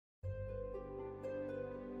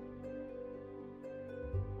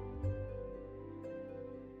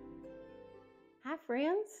Hi,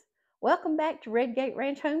 friends. Welcome back to Redgate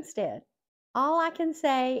Ranch Homestead. All I can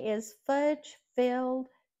say is fudge-filled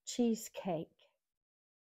cheesecake.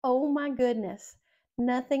 Oh my goodness,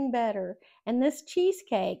 nothing better. And this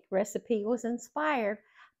cheesecake recipe was inspired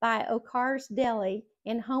by Okar's Deli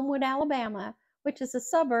in Homewood, Alabama, which is a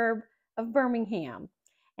suburb of Birmingham.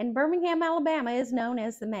 And Birmingham, Alabama is known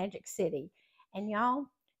as the Magic City. And y'all,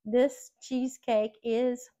 this cheesecake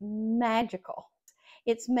is magical.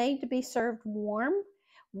 It's made to be served warm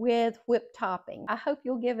with whipped topping. I hope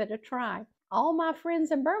you'll give it a try. All my friends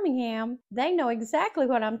in Birmingham, they know exactly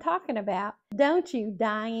what I'm talking about. Don't you,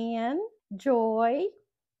 Diane, Joy,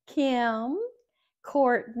 Kim,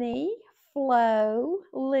 Courtney, Flo,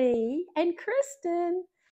 Lee, and Kristen?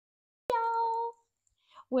 Y'all.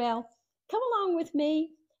 Well, come along with me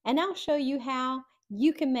and I'll show you how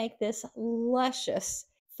you can make this luscious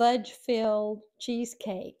fudge-filled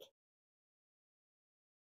cheesecake.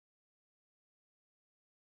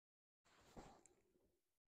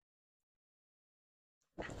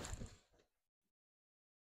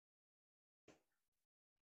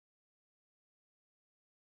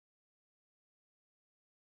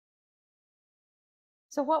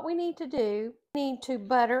 So what we need to do, we need to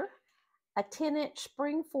butter a 10-inch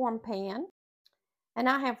spring form pan, and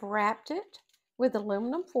I have wrapped it with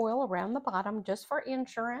aluminum foil around the bottom just for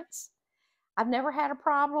insurance. I've never had a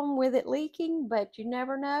problem with it leaking, but you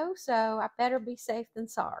never know, so I better be safe than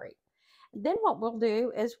sorry. Then what we'll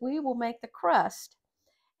do is we will make the crust,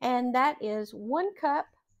 and that is 1 cup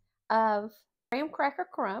of graham cracker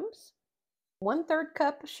crumbs, 1/3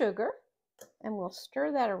 cup of sugar, and we'll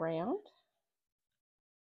stir that around.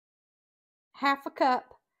 1/2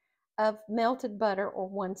 cup of melted butter or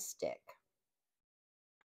 1 stick.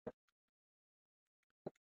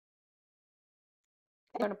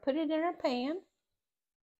 I'm going to put it in a pan.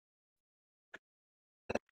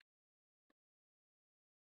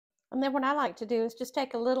 And then what I like to do is just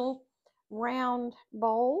take a little round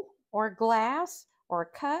bowl or a glass or a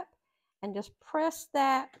cup and just press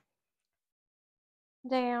that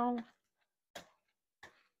down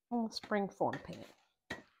on the spring form pan.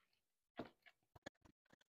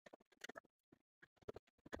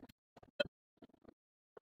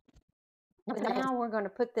 Now we're going to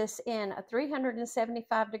put this in a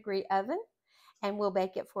 375-degree oven and we'll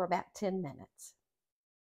bake it for about 10 minutes.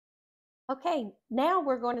 Okay, now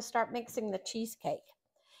we're going to start mixing the cheesecake.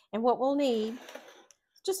 And what we'll need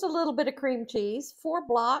is just a little bit of cream cheese, 4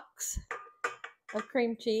 blocks of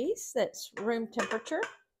cream cheese that's room temperature.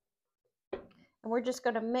 And we're just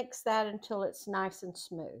going to mix that until it's nice and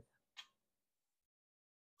smooth.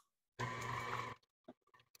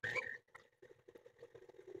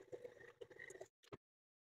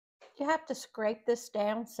 You have to scrape this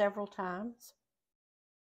down several times.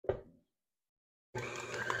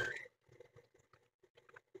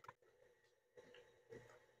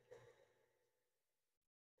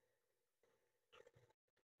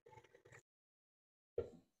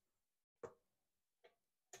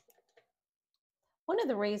 One of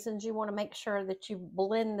the reasons you want to make sure that you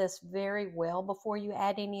blend this very well before you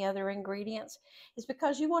add any other ingredients is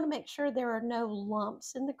because you want to make sure there are no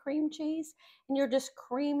lumps in the cream cheese and you're just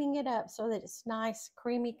creaming it up so that it's nice,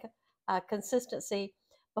 creamy consistency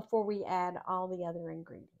before we add all the other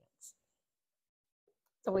ingredients.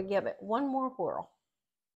 So we give it one more whirl.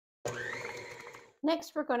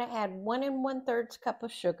 Next, we're going to add 1 1/3 cup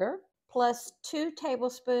of sugar plus 2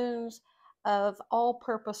 tablespoons of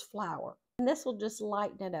all-purpose flour. And this will just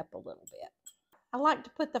lighten it up a little bit. I like to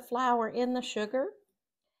put the flour in the sugar,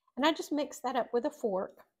 and I just mix that up with a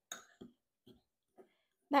fork.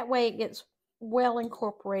 That way it gets well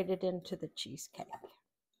incorporated into the cheesecake.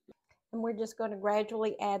 And we're just going to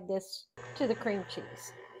gradually add this to the cream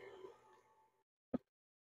cheese.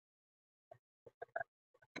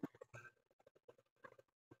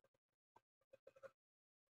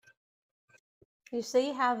 You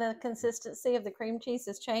see how the consistency of the cream cheese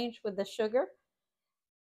has changed with the sugar?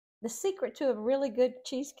 The secret to a really good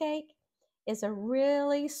cheesecake is a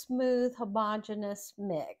really smooth, homogeneous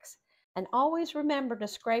mix. And always remember to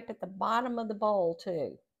scrape at the bottom of the bowl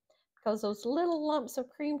too, because those little lumps of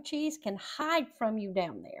cream cheese can hide from you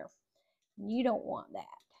down there. You don't want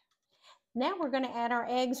that. Now we're going to add our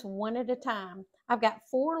eggs one at a time. I've got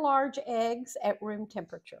 4 large eggs at room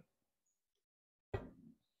temperature.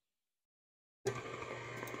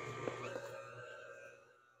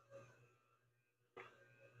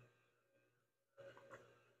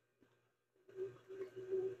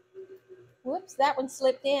 Whoops, that one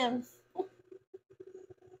slipped in.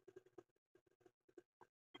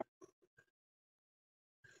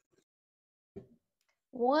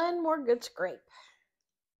 One more good scrape.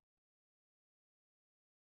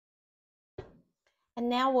 And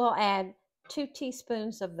now we'll add 2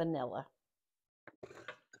 teaspoons of vanilla.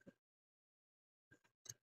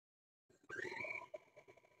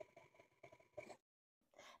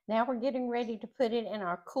 Now we're getting ready to put it in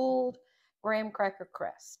our cooled graham cracker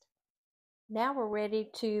crust. Now we're ready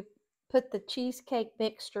to put the cheesecake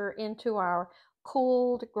mixture into our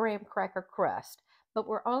cooled graham cracker crust, but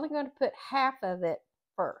we're only going to put half of it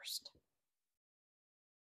first.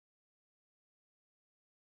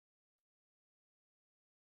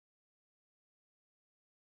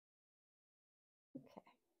 Okay.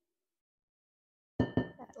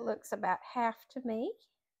 That looks about half to me.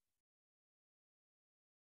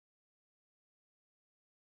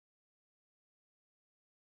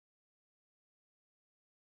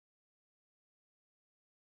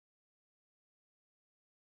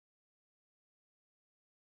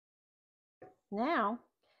 Now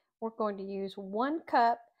we're going to use 1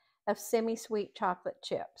 cup of semi-sweet chocolate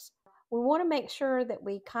chips. We want to make sure that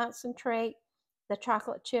we concentrate the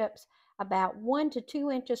chocolate chips about 1 to 2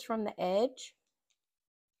 inches from the edge.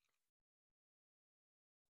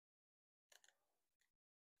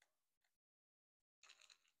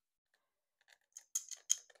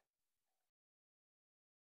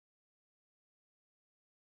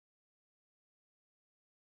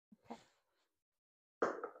 Okay.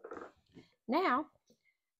 Now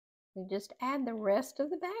we just add the rest of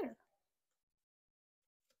the batter.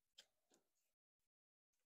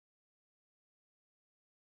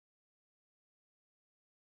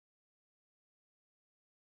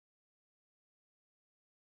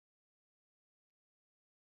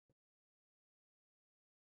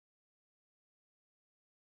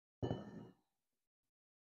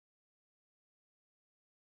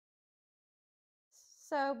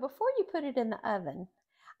 So before you put it in the oven,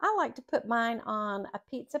 I like to put mine on a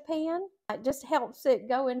pizza pan. It just helps it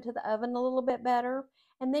go into the oven a little bit better.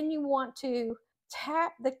 And then you want to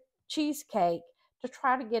tap the cheesecake to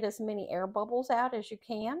try to get as many air bubbles out as you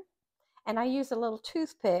can. And I use a little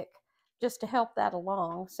toothpick just to help that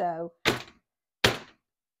along. So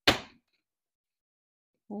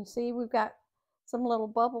you see we've got some little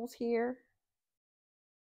bubbles here.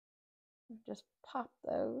 Just pop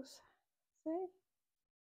those. See?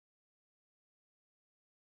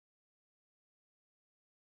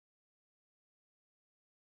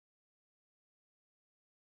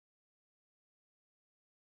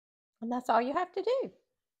 And that's all you have to do.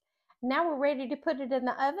 Now we're ready to put it in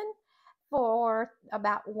the oven for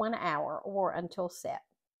about 1 hour or until set.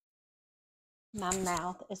 My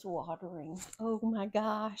mouth is watering. Oh my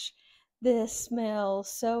gosh, this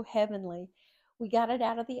smells so heavenly. We got it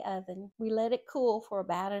out of the oven. We let it cool for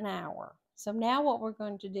about an hour. So now what we're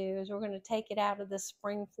going to do is we're going to take it out of the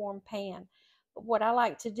springform pan. But what I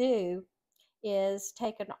like to do is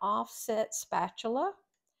take an offset spatula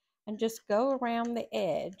and just go around the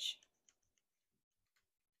edge.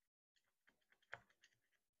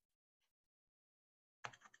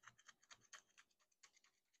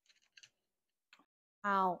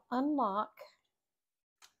 I'll unlock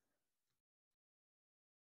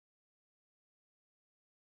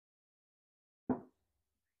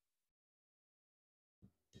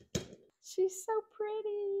She's so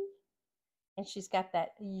pretty. And she's got that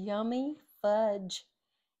yummy fudge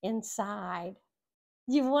inside.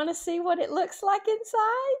 You want to see what it looks like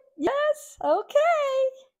inside? Yes? Okay.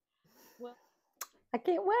 Well, I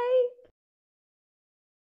can't wait.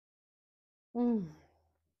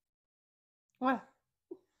 Wow.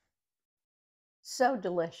 So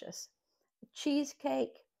delicious. The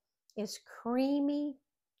cheesecake is creamy,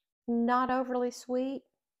 not overly sweet.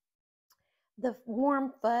 The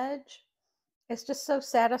warm fudge is just so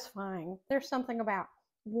satisfying. There's something about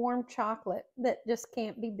warm chocolate that just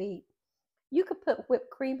can't be beat. You could put whipped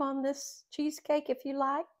cream on this cheesecake if you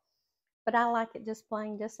like, but I like it just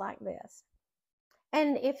plain, just like this.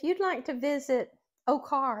 And if you'd like to visit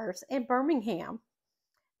O'Carr's in Birmingham,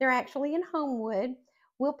 they're actually in Homewood.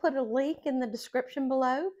 We'll put a link in the description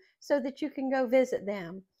below so that you can go visit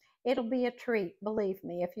them. It'll be a treat, believe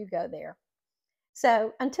me, if you go there.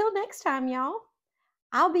 So until next time, y'all,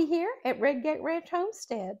 I'll be here at Redgate Ranch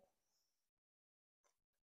Homestead.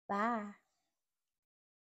 Bye.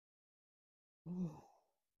 Mm.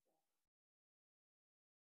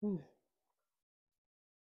 Mm.